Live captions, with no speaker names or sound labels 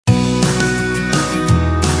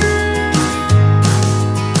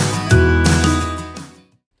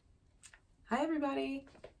Cappelletti.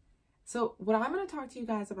 So what I'm going to talk to you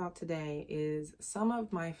guys about today is some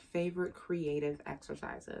of my favorite creative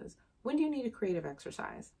exercises. When do you need a creative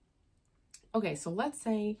exercise? Okay, so let's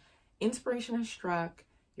say inspiration has struck,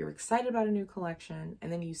 you're excited about a new collection,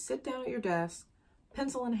 and then you sit down at your desk,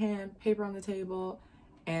 pencil in hand, paper on the table,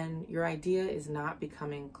 and your idea is not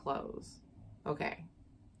becoming clothes. Okay,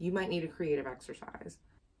 you might need a creative exercise.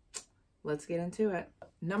 Let's get into it.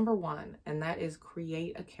 Number one, and that is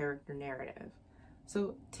create a character narrative.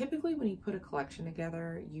 So typically when you put a collection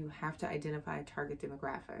together, you have to identify a target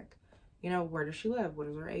demographic. You know, where does she live? What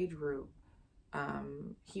is her age group?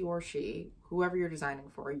 He or she, whoever you're designing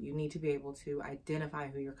for, you need to be able to identify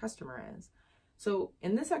who your customer is. So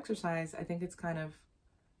in this exercise, I think it's kind of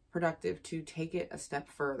productive to take it a step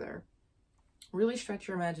further. Really stretch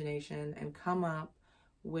your imagination and come up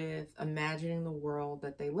with imagining the world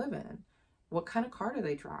that they live in. What kind of car do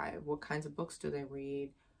they drive? What kinds of books do they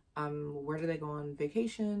read? Where do they go on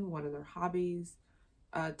vacation? What are their hobbies?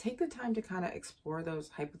 Take the time to kind of explore those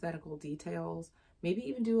hypothetical details. Maybe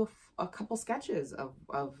even do a couple sketches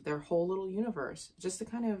of their whole little universe, just to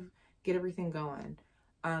kind of get everything going.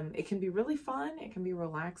 It can be really fun. It can be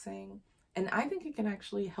relaxing. And I think it can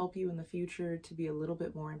actually help you in the future to be a little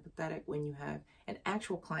bit more empathetic when you have an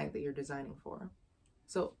actual client that you're designing for.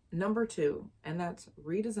 So number two, and that's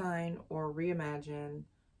redesign or reimagine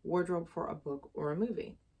wardrobe for a book or a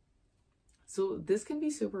movie. So this can be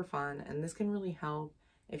super fun, and this can really help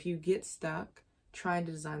if you get stuck trying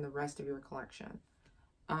to design the rest of your collection.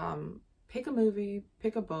 Pick a movie,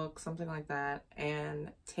 pick a book, something like that,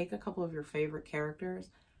 and take a couple of your favorite characters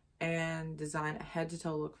and design a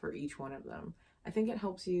head-to-toe look for each one of them. I think it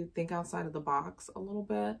helps you think outside of the box a little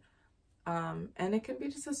bit, and it can be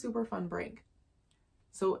just a super fun break.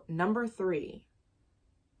 So number three,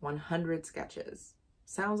 100 sketches.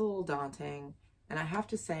 Sounds a little daunting, and I have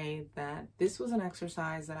to say that this was an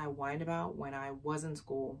exercise that I whined about when I was in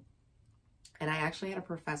school, and I actually had a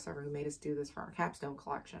professor who made us do this for our capstone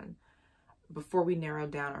collection before we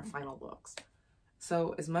narrowed down our final looks.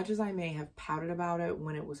 So as much as I may have pouted about it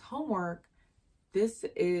when it was homework, this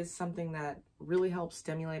is something that really helps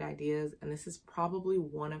stimulate ideas, and this is probably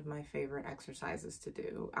one of my favorite exercises to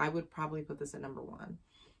do. I would probably put this at number one.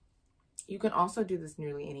 You can also do this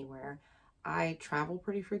nearly anywhere. I travel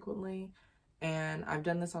pretty frequently, and I've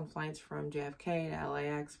done this on flights from JFK to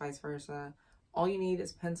LAX, vice versa. All you need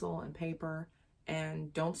is pencil and paper,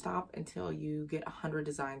 and don't stop until you get 100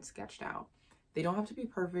 designs sketched out. They don't have to be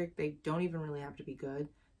perfect. They don't even really have to be good.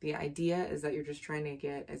 The idea is that you're just trying to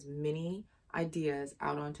get as many ideas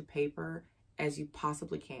out onto paper as you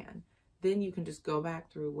possibly can. Then you can just go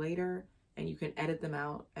back through later and you can edit them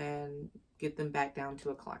out and get them back down to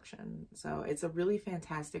a collection. So it's a really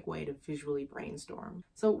fantastic way to visually brainstorm.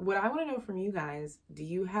 So what I want to know from you guys, do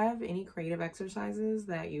you have any creative exercises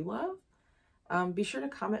that you love? Be sure to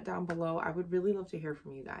comment down below. I would really love to hear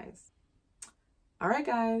from you guys. All right,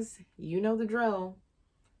 guys, you know the drill.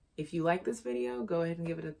 If you like this video, go ahead and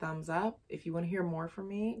give it a thumbs up. If you want to hear more from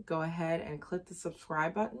me, go ahead and click the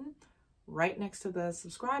subscribe button. Right next to the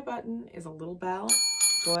subscribe button is a little bell.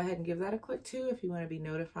 Go ahead and give that a click too if you want to be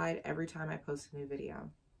notified every time I post a new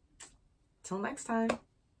video. Till next time.